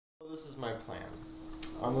this is my plan.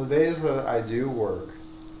 On the days that I do work,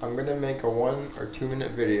 I'm going to make a 1 or 2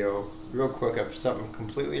 minute video real quick of something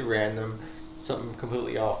completely random, something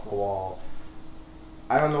completely off the wall.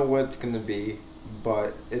 I don't know what it's going to be,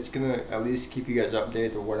 but it's going to at least keep you guys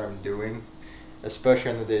updated to what I'm doing, especially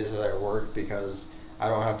on the days that I work, because I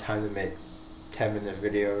don't have time to make 10-minute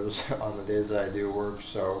videos on the days that I do work.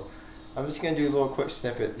 So I'm just going to do a little quick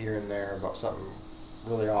snippet here and there about something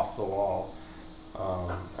really off the wall.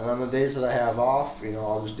 And on the days that I have off,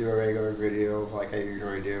 I'll just do a regular video like I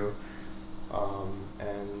usually do.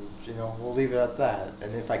 And we'll leave it at that.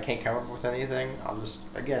 And if I can't come up with anything, I'll just,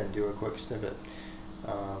 again, do a quick snippet.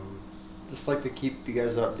 Just like to keep you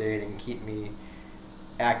guys updated and keep me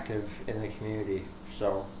active in the community.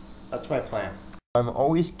 So that's my plan. I'm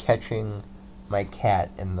always catching my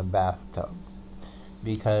cat in the bathtub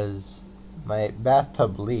because my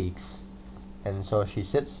bathtub leaks, and so she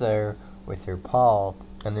sits there with her paw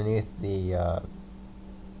underneath the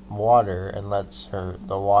water and lets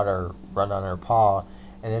the water run on her paw,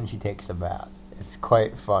 and then she takes a bath. It's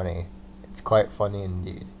quite funny. It's quite funny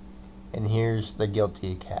indeed. And here's the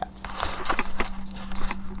guilty cat.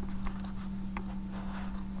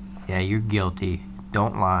 Yeah, you're guilty.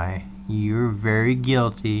 Don't lie. You're very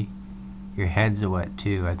guilty. Your head's wet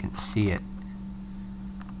too. I can see it.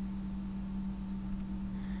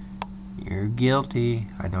 You're guilty.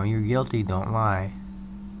 I know you're guilty. Don't lie.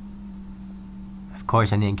 Of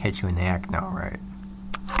course, I didn't catch you in the act now, right?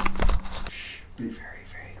 Shh. Be very,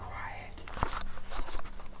 very quiet.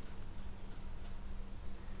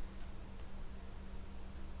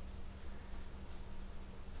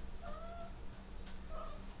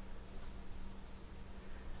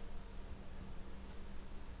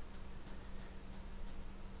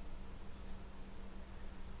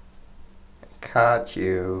 Caught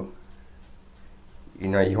you. You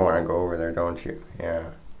know you want to go over there, don't you? Yeah.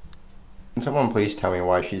 Can someone please tell me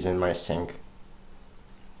why she's in my sink?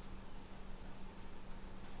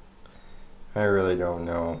 I really don't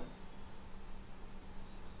know.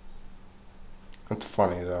 It's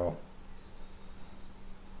funny though.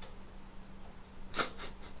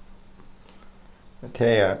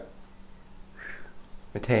 Mattea.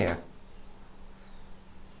 Mattea.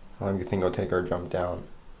 How long do you think it'll take her to jump down?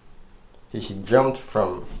 She jumped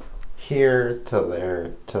from here to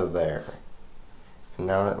there to there. And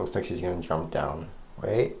now it looks like she's gonna jump down.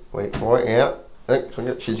 Wait, yep.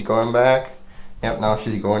 Look, she's going back. Yep, now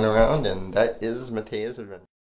she's going around, and that is Mattea's adventure.